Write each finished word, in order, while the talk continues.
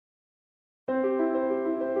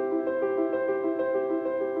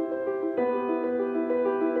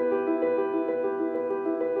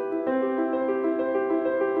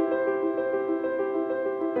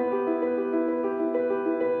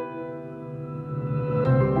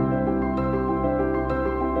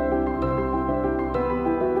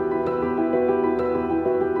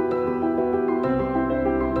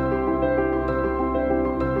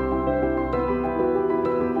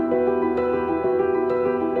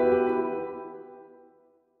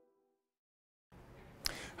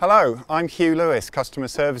Hello, I'm Huw Lewis, Customer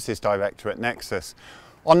Services Director at Nexus.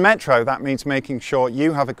 On Metro, that means making sure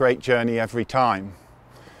you have a great journey every time.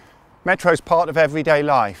 Metro is part of everyday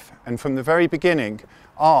life, and from the very beginning,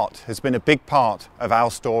 art has been a big part of our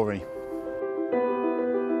story.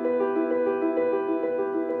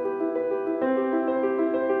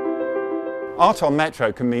 Art on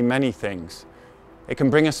Metro can mean many things. It can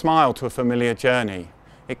bring a smile to a familiar journey.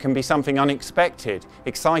 It can be something unexpected,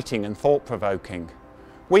 exciting and thought-provoking.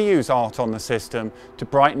 We use art on the system to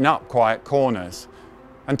brighten up quiet corners.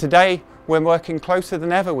 And today we're working closer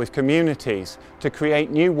than ever with communities to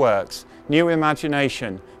create new works, new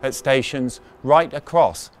imagination at stations right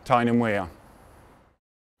across Tyne and Wear.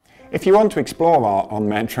 If you want to explore art on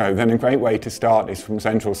Metro, then a great way to start is from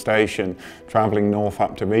Central Station, travelling north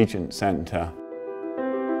up to Regent Centre.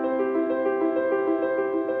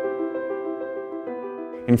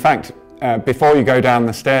 In fact, before you go down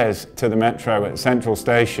the stairs to the Metro at Central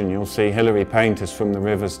Station, you'll see Hilary painters from the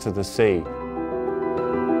rivers to the sea.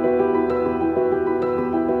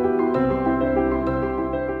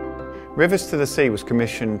 Rivers to the Sea was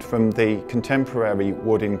commissioned from the contemporary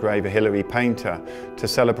wood engraver Hilary Painter to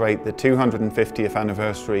celebrate the 250th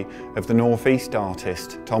anniversary of the North East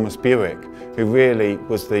artist Thomas Bewick, who really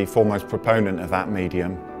was the foremost proponent of that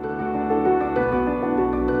medium.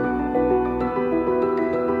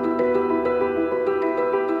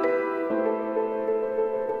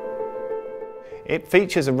 It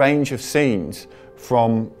features a range of scenes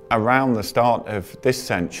from around the start of this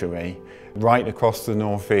century right across the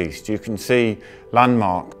northeast. You can see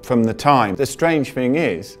landmark from the time. The strange thing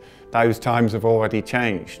is, those times have already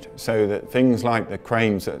changed, so that things like the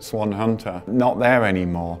cranes at Swan Hunter are not there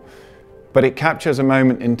anymore. But it captures a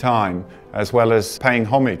moment in time, as well as paying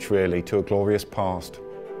homage really to a glorious past.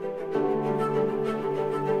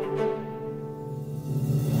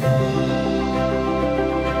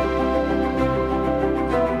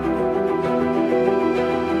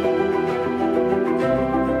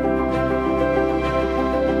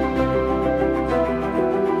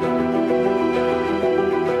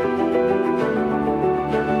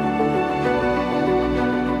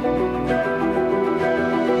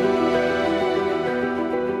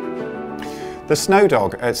 The Snow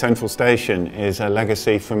Dog at Central Station is a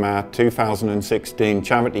legacy from our 2016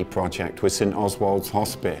 charity project with St Oswald's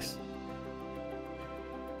Hospice.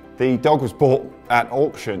 The dog was bought at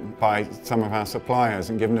auction by some of our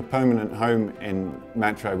suppliers and given a permanent home in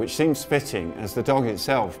Metro, which seems fitting as the dog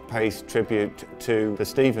itself pays tribute to the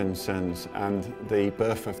Stephensons and the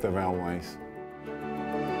birth of the railways.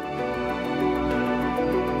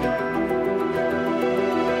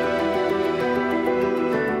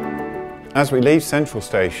 As we leave Central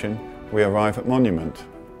Station, we arrive at Monument.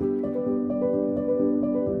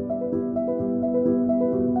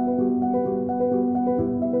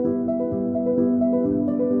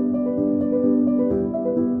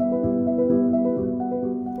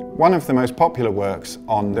 One of the most popular works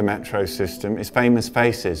on the Metro system is Famous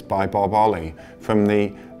Faces by Bob Ollie from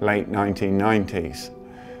the late 1990s.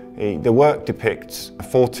 The work depicts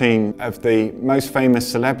 14 of the most famous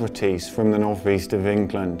celebrities from the northeast of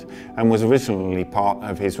England and was originally part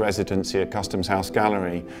of his residency at Customs House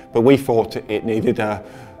Gallery, but we thought it needed a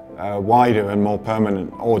wider and more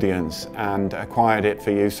permanent audience and acquired it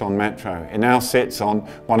for use on Metro. It now sits on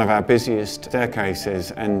one of our busiest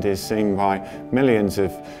staircases and is seen by millions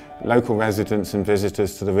of local residents and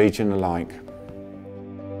visitors to the region alike.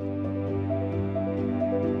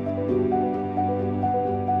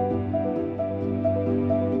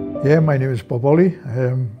 Yeah, my name is Bob Ollie.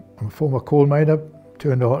 I'm a former coal miner,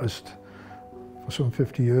 turned artist for some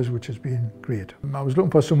 50 years, which has been great. I was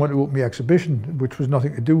looking for someone to open my exhibition, which was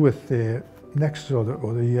nothing to do with the Nexus or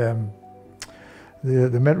the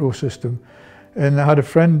Metro system. And I had a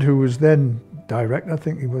friend who was then director, I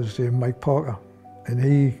think he was Mike Parker, and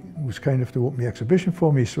he was kind enough to open the exhibition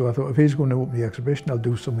for me. So I thought, if he's going to open the exhibition, I'll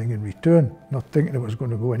do something in return, not thinking it was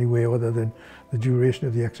going to go anywhere other than the duration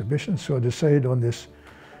of the exhibition. So I decided on this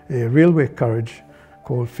a railway carriage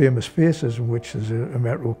called Famous Faces, which is a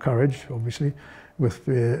Metro carriage, obviously, with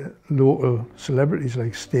local celebrities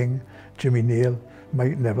like Sting, Jimmy Nail,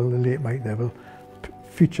 Mike Neville, the late Mike Neville,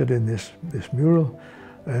 featured in this mural.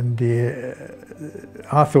 And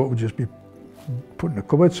I thought it would just be put in a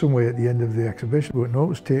cupboard somewhere at the end of the exhibition, but no, it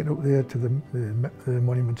was taken up there to the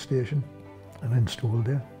Monument Station and installed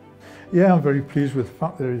there. Yeah, I'm very pleased with the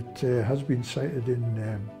fact that it has been sited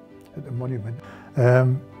at the Monument.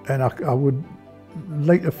 And I would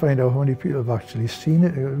like to find out how many people have actually seen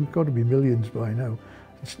it. It's got to be millions by now.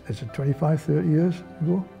 It's 25, 30 years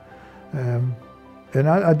ago. And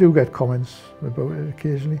I do get comments about it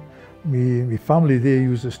occasionally, My family, they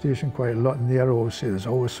use the station quite a lot, and they always say there's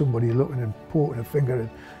always somebody looking and poking a finger and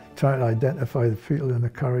trying to identify the people in the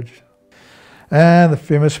carriage. And the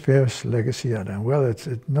famous legacy of them. Well, it's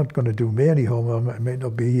not going to do me any harm. I might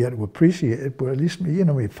not be here to appreciate it, but at least me,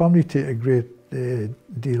 my family take a great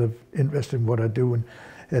deal of interest in what I do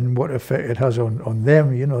and what effect it has on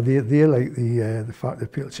them. They like the fact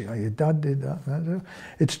that people say, "Oh, your dad did that."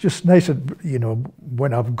 It's just nice that,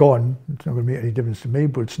 when I've gone, it's not going to make any difference to me,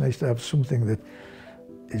 but it's nice to have something that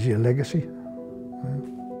is your legacy.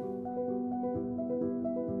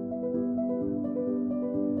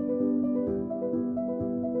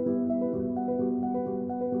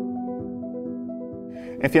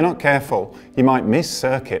 If you're not careful, you might miss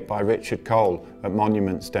Circuit by Richard Cole at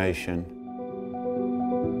Monument Station.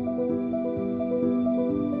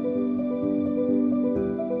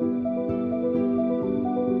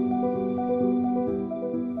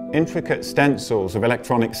 Intricate stencils of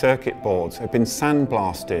electronic circuit boards have been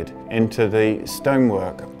sandblasted into the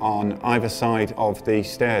stonework on either side of the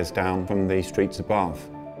stairs down from the streets above.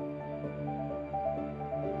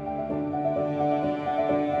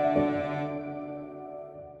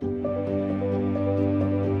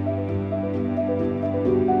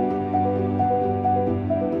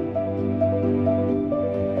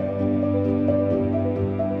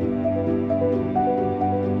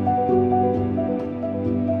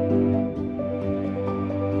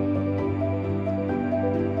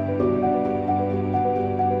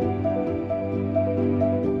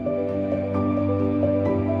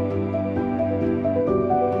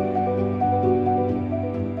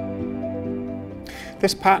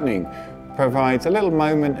 This patterning provides a little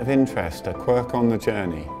moment of interest, a quirk on the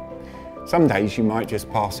journey. Some days you might just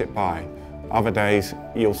pass it by, other days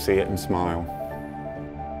you'll see it and smile.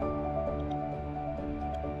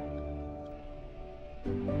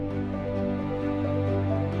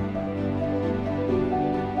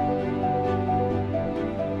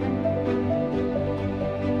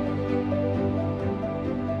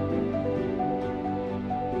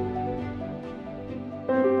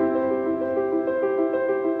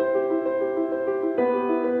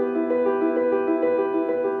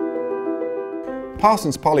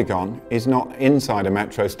 Parsons Polygon is not inside a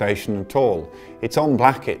metro station at all. It's on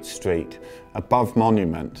Blackett Street, above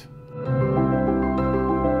Monument.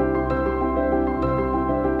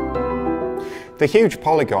 The huge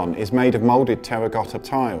polygon is made of moulded terracotta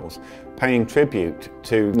tiles, paying tribute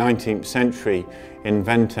to 19th century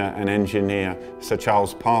inventor and engineer Sir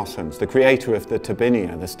Charles Parsons, the creator of the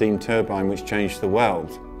turbinia, the steam turbine which changed the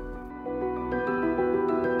world.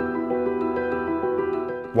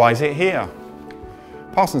 Why is it here?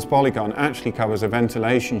 Parsons Polygon actually covers a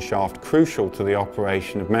ventilation shaft crucial to the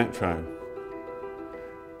operation of Metro.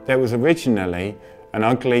 There was originally an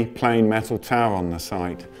ugly plain metal tower on the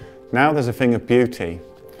site. Now there's a thing of beauty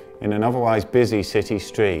in an otherwise busy city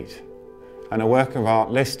street and a work of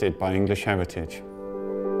art listed by English Heritage.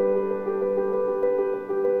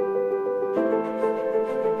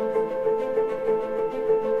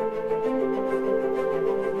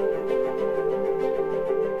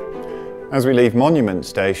 As we leave Monument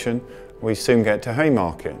Station, we soon get to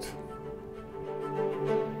Haymarket.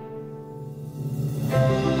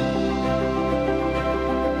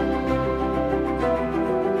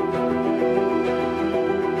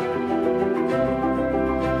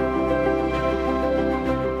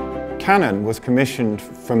 Cannon was commissioned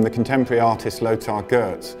from the contemporary artist Lothar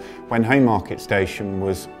Goetz when Haymarket Station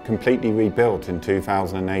was completely rebuilt in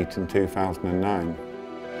 2008 and 2009.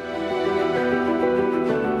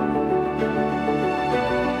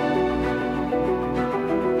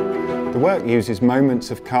 The work uses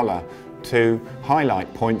moments of colour to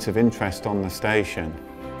highlight points of interest on the station.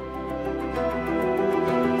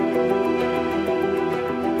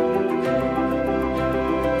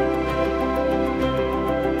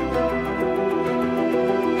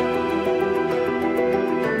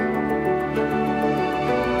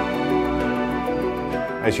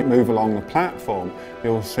 As you move along the platform,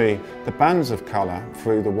 you'll see the bands of colour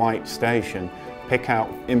through the white station pick out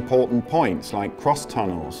important points like cross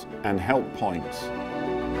tunnels and help points.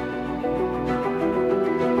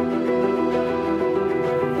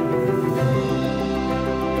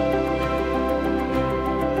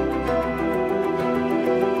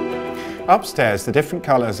 Upstairs, the different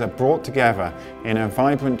colours are brought together in a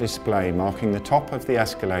vibrant display marking the top of the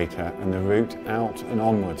escalator and the route out and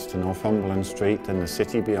onwards to Northumberland Street and the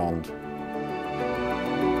city beyond.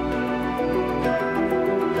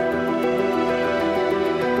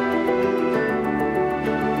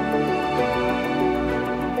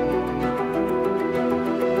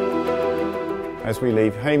 As we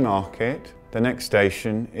leave Haymarket, The next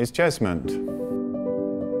station is Jesmond.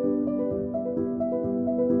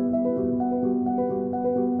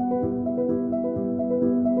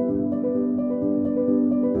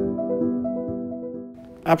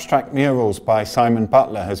 Abstract murals by Simon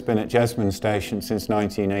Butler has been at Jesmond Station since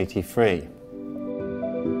 1983.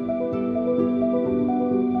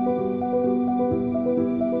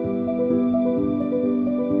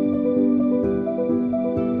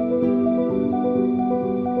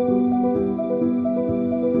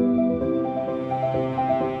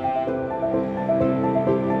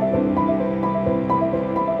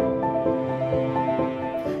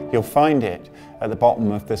 You'll find it at the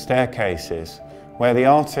bottom of the staircases, where the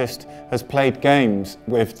artist has played games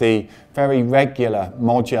with the very regular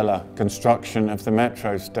modular construction of the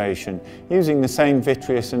metro station, using the same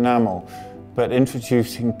vitreous enamel, but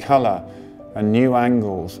introducing colour and new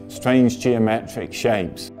angles, strange geometric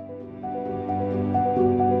shapes.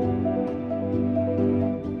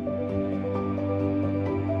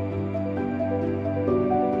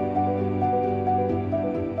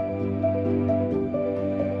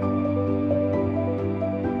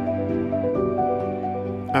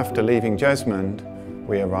 After leaving Jesmond,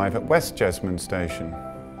 we arrive at West Jesmond Station.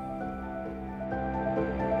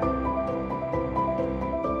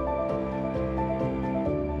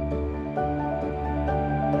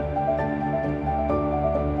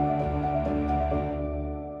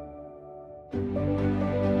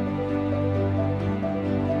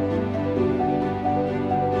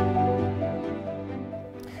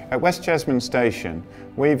 At West Jesmond Station,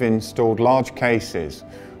 we've installed large cases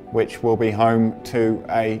which will be home to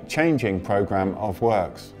a changing programme of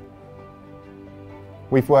works.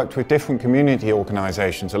 We've worked with different community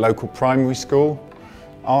organisations, a local primary school,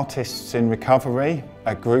 Artists in Recovery,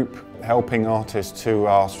 a group helping artists who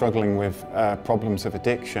are struggling with problems of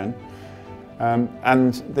addiction,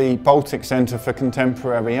 and the Baltic Centre for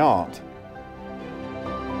Contemporary Art.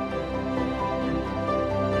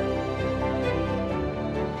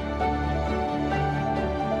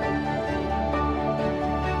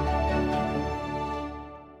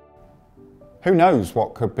 Who knows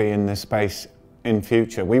what could be in this space in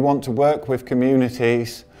future? We want to work with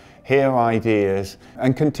communities, hear ideas,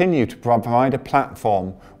 and continue to provide a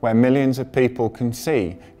platform where millions of people can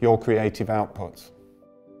see your creative outputs.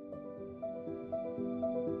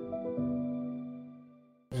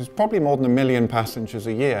 There's probably more than 1 million passengers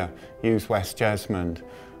a year use West Jesmond.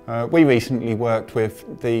 We recently worked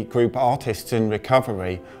with the group Artists in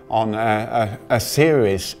Recovery on a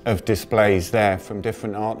series of displays there from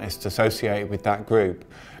different artists associated with that group,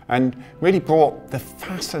 and really brought the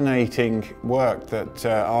fascinating work that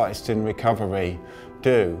Artists in Recovery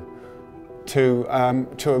do to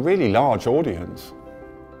a really large audience.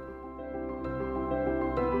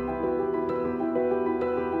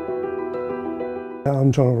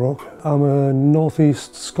 I'm John O'Rourke. I'm a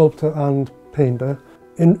northeast sculptor and painter.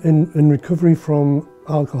 In recovery from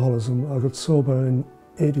alcoholism, I got sober in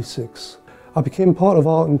 '86. I became part of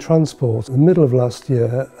Art and Transport in the middle of last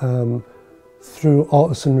year through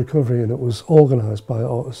Artists in Recovery, and it was organised by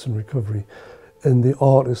Artists in Recovery. And the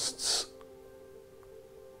artists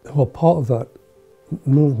who are part of that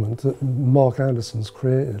movement that Mark Anderson's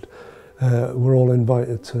created were all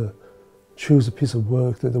invited to choose a piece of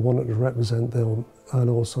work that they wanted to represent them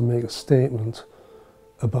and also make a statement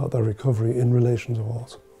about their recovery in relation to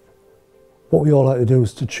art. What we all had to do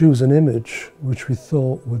was to choose an image which we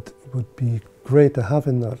thought would be great to have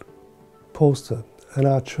in that poster, and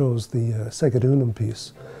I chose the Segadunum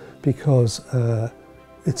piece because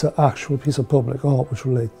it's an actual piece of public art which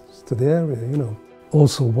relates to the area, you know.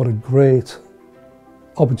 Also, what a great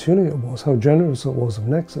opportunity it was, how generous it was of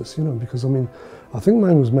Nexus, you know, because I mean, I think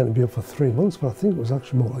mine was meant to be up for 3 months, but I think it was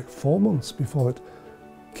actually more like 4 months before it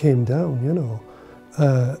came down, you know.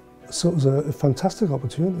 So it was a fantastic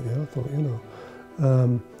opportunity, I thought, you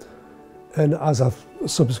know. And as I've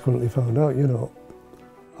subsequently found out, you know,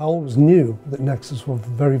 I always knew that Nexus were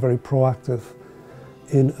very, very proactive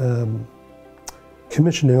in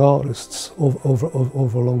commissioning artists over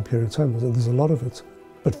a long period of time. There's a lot of it.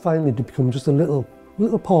 But finally to become just a little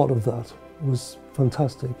part of that was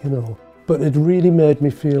fantastic, you know. But it really made me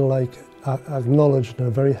feel like acknowledged in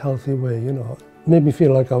a very healthy way, you know. It made me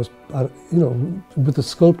feel like I was, you know, with the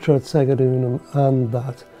sculpture at Segadunum and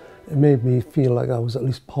that, it made me feel like I was at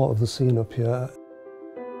least part of the scene up here.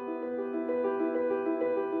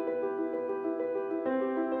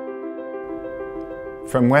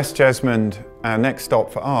 From West Jesmond, our next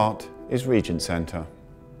stop for art is Regent Centre.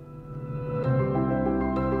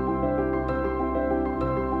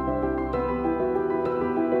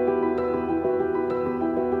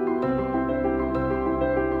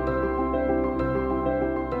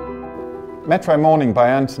 Metro Morning by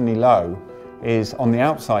Anthony Lowe is on the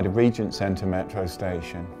outside of Regent Centre Metro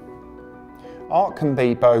Station. Art can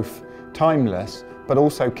be both timeless but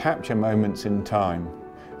also capture moments in time.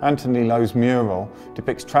 Anthony Lowe's mural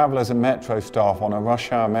depicts travellers and metro staff on a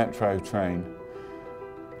rush hour metro train.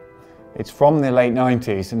 It's from the late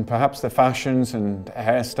 90s and perhaps the fashions and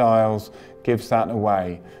hairstyles gives that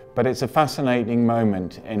away, but it's a fascinating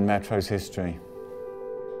moment in Metro's history.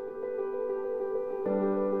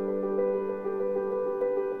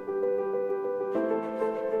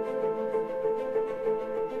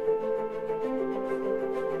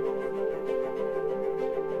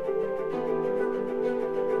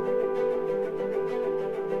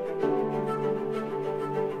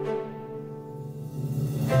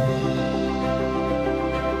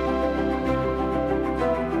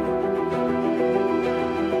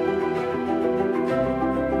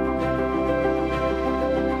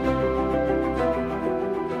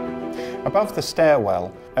 Above the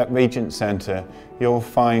stairwell at Regent Centre, you'll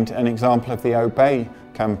find an example of the Obey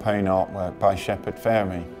campaign artwork by Shepard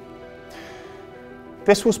Fairey.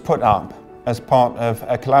 This was put up as part of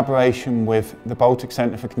a collaboration with the Baltic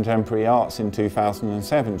Centre for Contemporary Arts in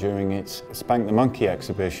 2007 during its Spank the Monkey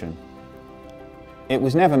exhibition. It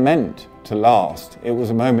was never meant to last, it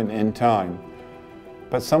was a moment in time.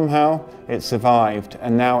 But somehow it survived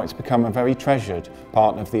and now it's become a very treasured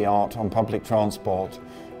part of the art on public transport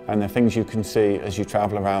and the things you can see as you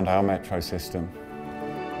travel around our metro system.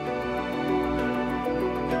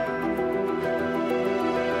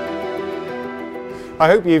 I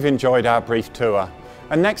hope you've enjoyed our brief tour,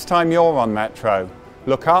 and next time you're on Metro,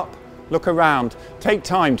 look up, look around, take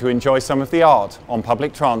time to enjoy some of the art on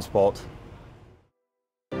public transport.